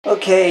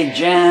Okay,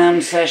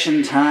 jam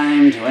session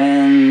time to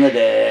end the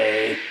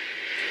day.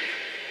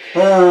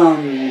 Whoa.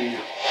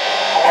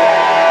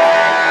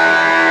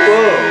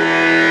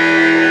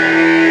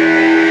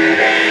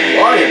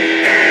 Volume.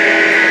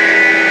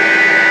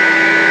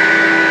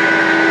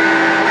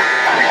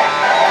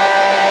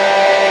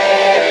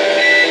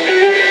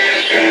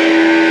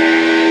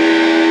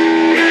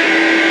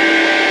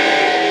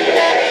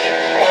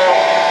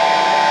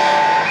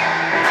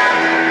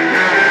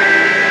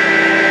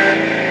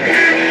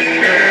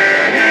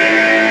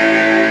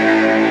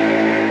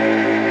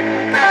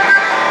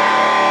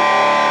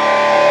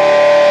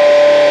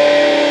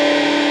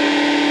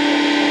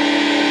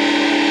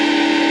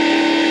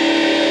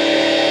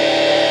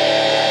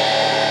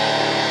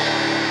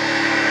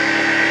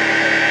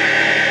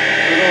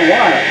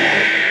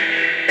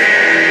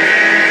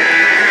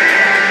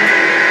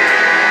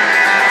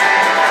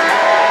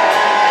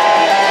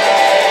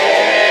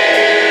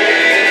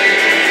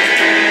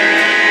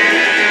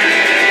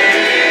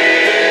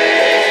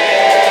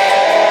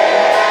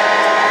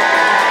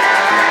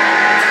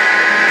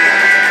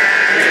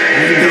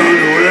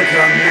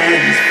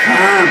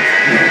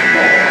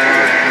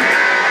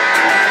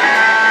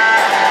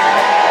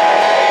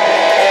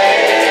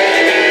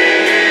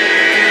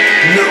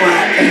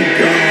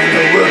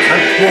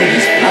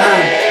 Maggie's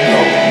farm no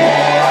more.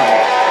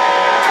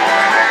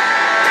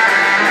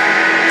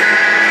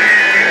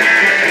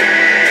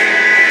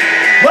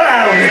 Well,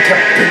 I wake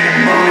up in the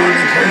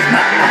morning, close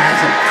my eyes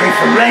and pray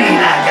for rain.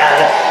 I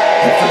got a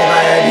head full of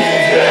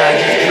ideas that are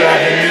just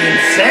driving me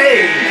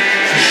insane.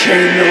 It's a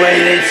shame the way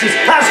that it's just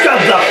I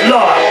scrub the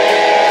floor.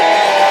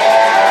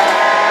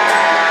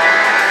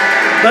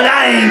 But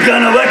I ain't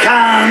gonna work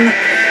on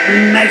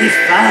Maggie's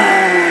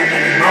farm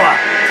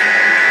anymore.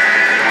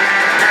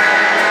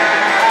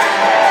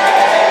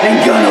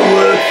 Ain't gonna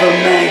work for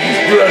Maggie's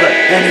brother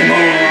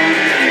anymore.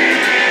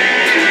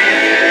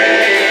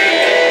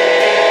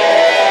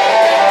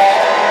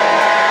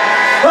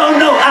 Oh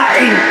no, I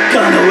ain't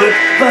gonna work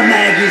for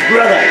Maggie's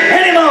brother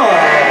anymore.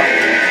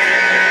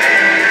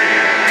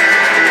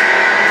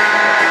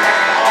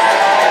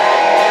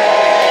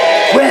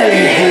 Well,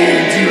 he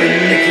hands you a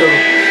nickel,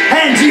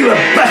 hands you a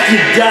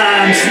busted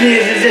dime,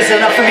 sneers, is this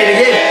enough for me to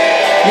give?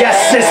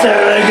 Yes, sister,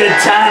 a good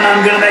time.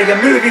 I'm gonna make a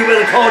movie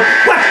with it called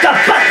What the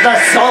Butler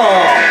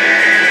Saw.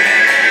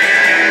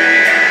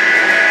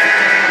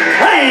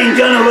 I ain't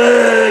gonna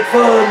work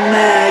for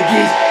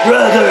Maggie's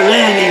brother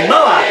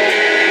anymore.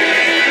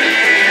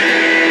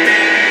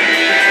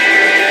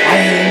 I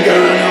ain't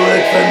gonna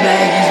work for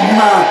Maggie's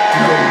mom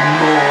no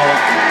more.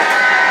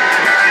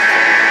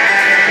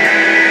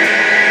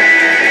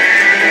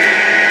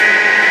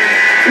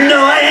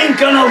 No, I ain't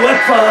gonna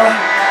work for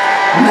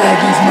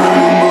Maggie's mom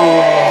no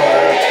more.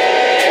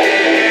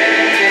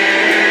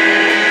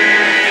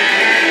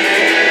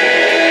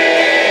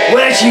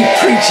 Where she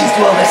preaches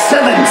to all the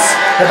servants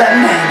that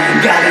man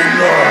ain't got in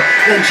law.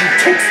 Then she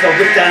takes the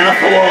whip down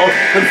off the wall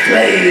and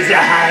plays a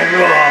high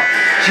roar.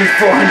 She's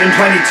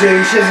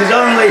 422, she's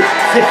only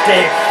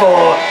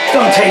 54.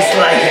 Don't taste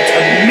like a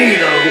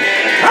tomato.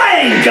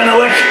 I ain't gonna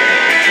work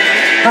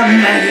for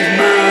Maggie's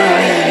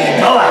mom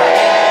anymore.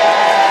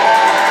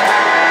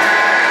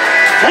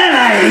 And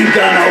I ain't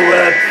gonna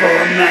work for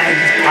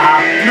Maggie's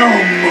pop no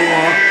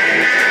more.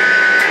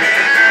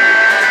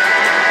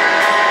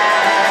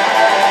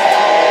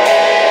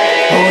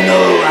 Oh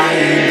no, I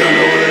ain't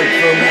gonna work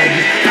for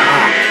Maggie's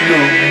pop no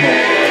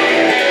more.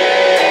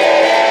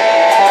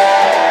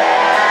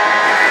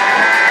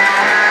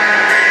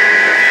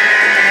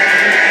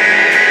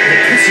 The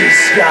pussy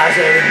scars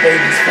out of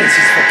babies'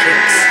 faces for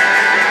kicks.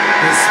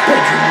 This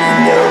bedroom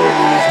window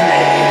is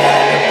made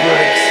out of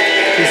bricks.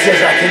 He says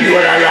I can do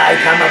what I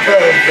like, I'm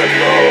above the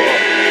law.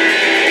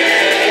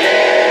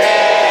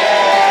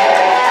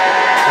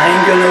 I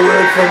ain't gonna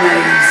work for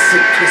Maggie's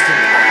sick twisted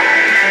pie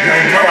no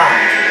more.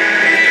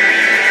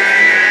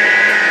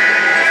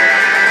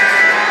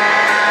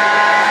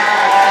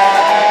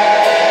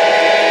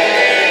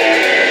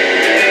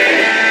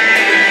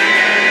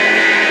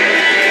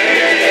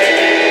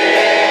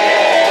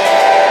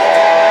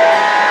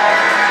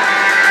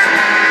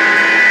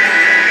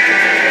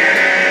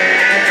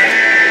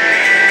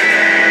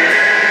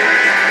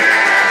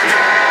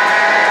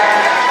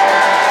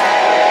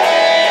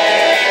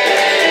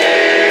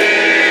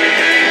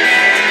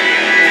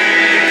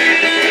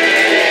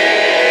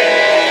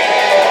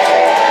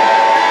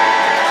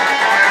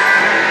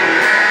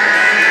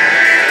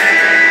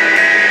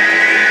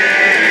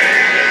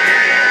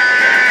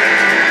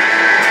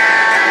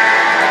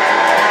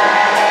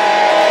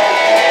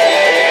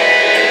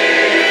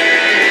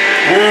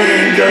 I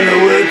ain't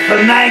gonna work for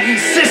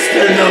Maggie's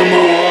sister no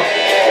more.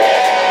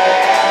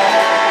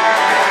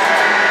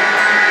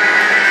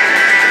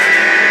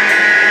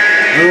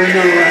 Oh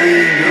no, I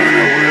ain't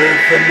gonna work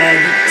for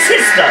Maggie's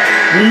sister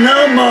no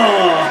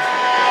more.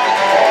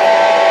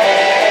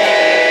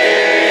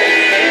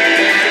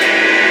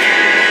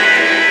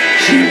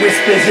 She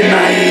whispers in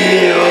my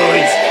ear, oh,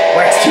 it's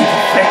wax to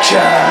perfection.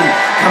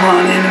 Come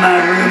on into my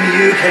room,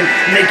 you can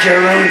make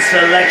your own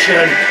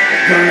selection.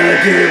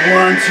 Gonna do it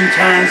 1, 2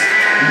 times,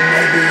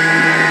 maybe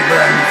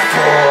even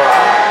 4.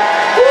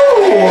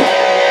 Ooh!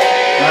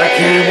 I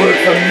can't work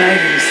for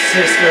Maggie's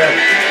sister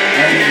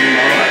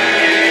anymore.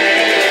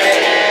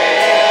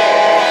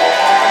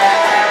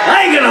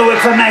 I ain't gonna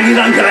work for Maggie's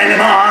uncle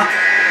anymore.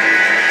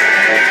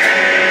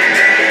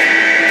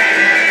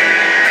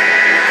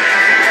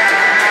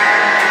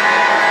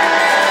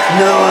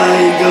 No, I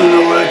ain't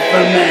gonna work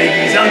for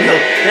Maggie's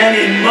uncle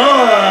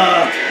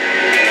anymore.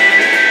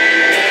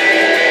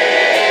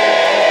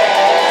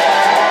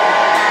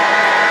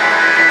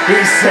 He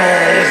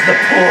says the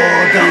poor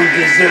don't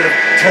deserve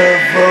to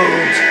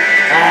vote.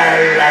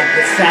 I like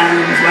the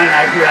sounds when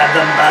I grab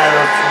them by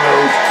the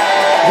throat.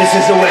 This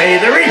is the way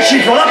the rich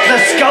equal up the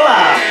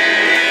score.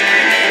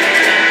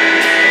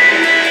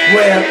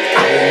 Well,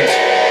 I ain't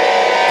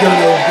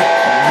gonna work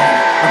for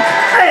Maggie's uncle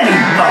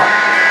anymore.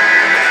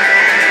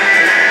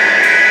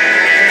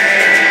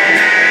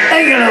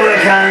 Ain't gonna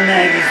work on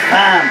Maggie's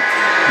farm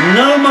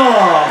no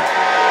more.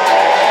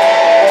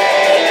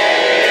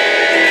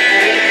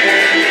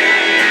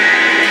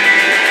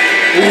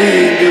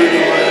 Ain't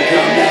gonna work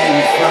on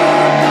Maggie's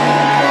farm no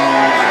more.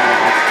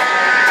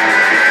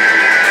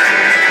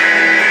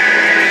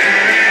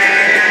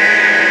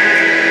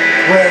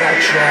 Well, I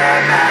try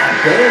my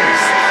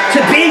best to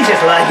be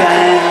just like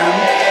I am.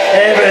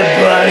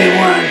 Everybody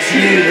wants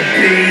you to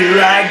be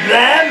like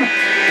them.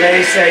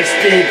 They say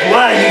speak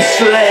while you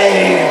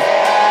slave.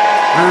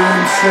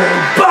 I'm so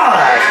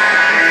bored.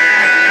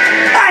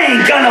 I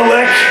ain't gonna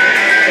work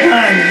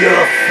on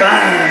your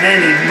farm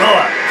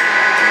anymore.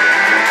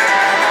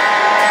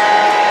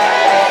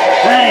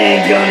 I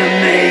ain't gonna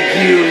make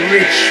you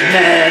rich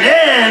man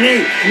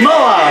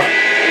anymore.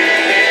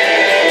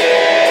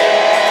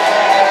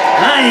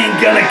 I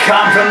ain't gonna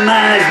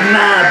compromise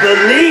my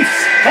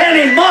beliefs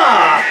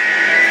anymore.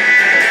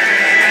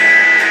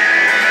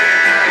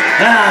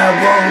 I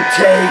won't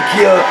take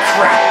your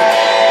crap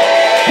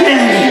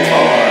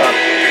anymore.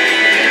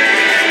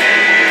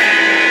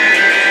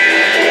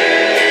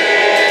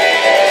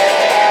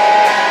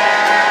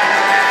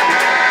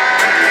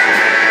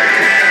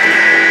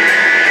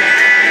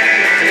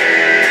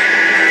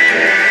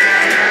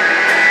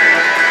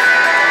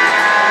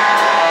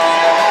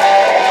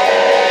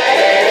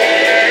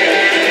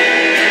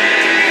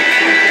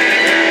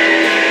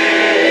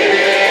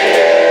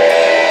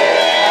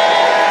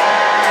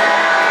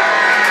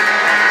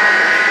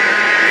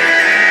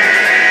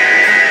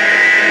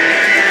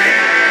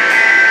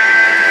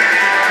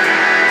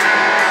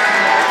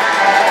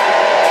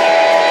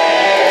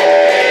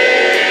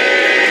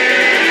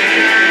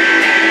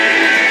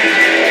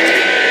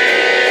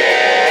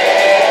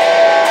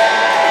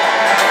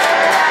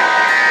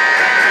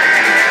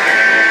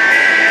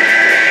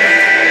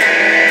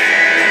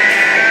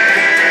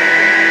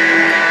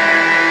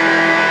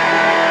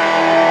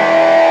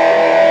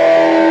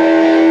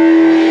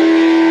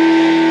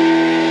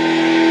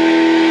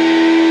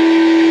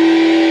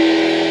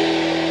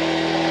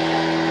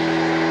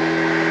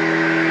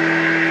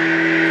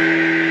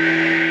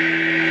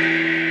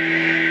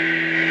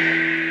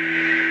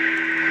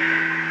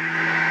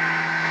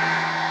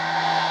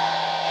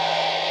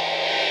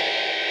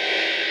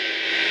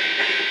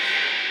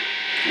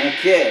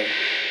 Okay,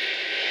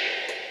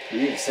 I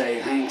need to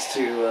say thanks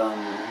to,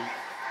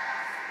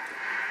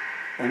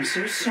 I'm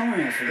so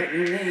sorry, I forgot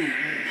your name.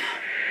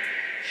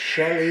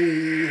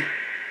 Shelley.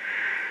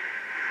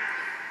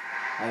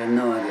 I have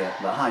no idea,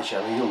 but hi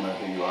Shelley, you'll know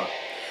who you are.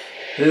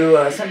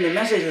 Who sent me a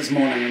message this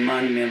morning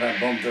reminding me about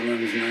Bob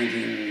Dylan's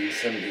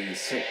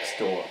 1976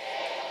 tour.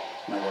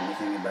 And that got me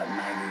thinking about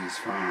Maggie's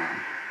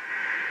farm.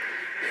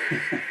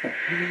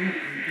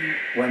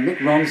 When Mick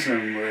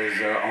Ronson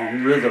was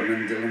on rhythm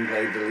and Dylan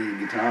played the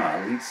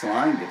lead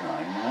slide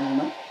guitar, you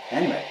know?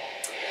 Anyway,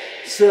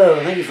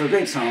 so thank you for a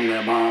great song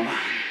there, Bob.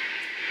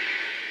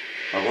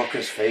 A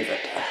rocker's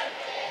favourite.